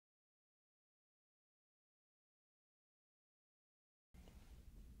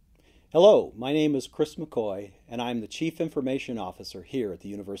Hello, my name is Chris McCoy, and I'm the Chief Information Officer here at the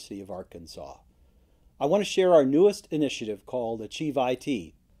University of Arkansas. I want to share our newest initiative called Achieve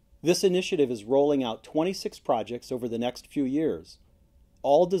IT. This initiative is rolling out 26 projects over the next few years,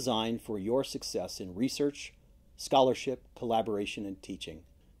 all designed for your success in research, scholarship, collaboration, and teaching.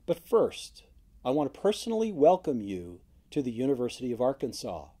 But first, I want to personally welcome you to the University of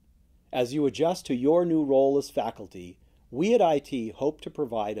Arkansas. As you adjust to your new role as faculty, we at IT hope to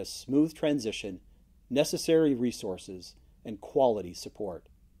provide a smooth transition, necessary resources, and quality support.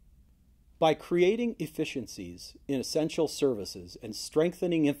 By creating efficiencies in essential services and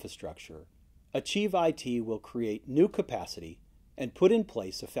strengthening infrastructure, Achieve IT will create new capacity and put in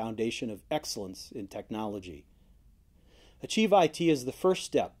place a foundation of excellence in technology. Achieve IT is the first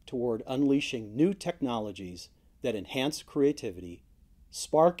step toward unleashing new technologies that enhance creativity,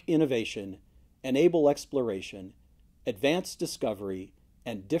 spark innovation, enable exploration, advance discovery,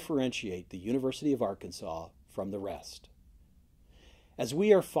 and differentiate the University of Arkansas from the rest. As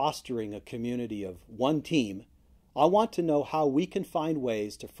we are fostering a community of one team, I want to know how we can find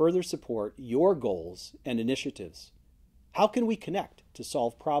ways to further support your goals and initiatives. How can we connect to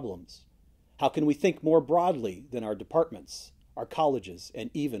solve problems? How can we think more broadly than our departments, our colleges, and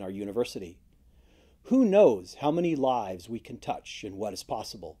even our university? Who knows how many lives we can touch and what is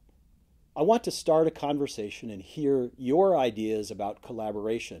possible? I want to start a conversation and hear your ideas about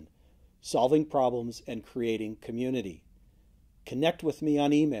collaboration, solving problems, and creating community. Connect with me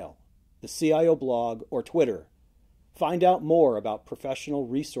on email, the CIO blog, or Twitter. Find out more about professional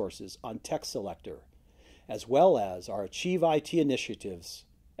resources on TechSelector, as well as our Achieve IT initiatives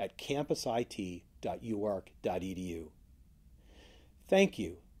at campusit.uark.edu. Thank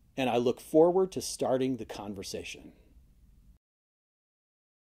you, and I look forward to starting the conversation.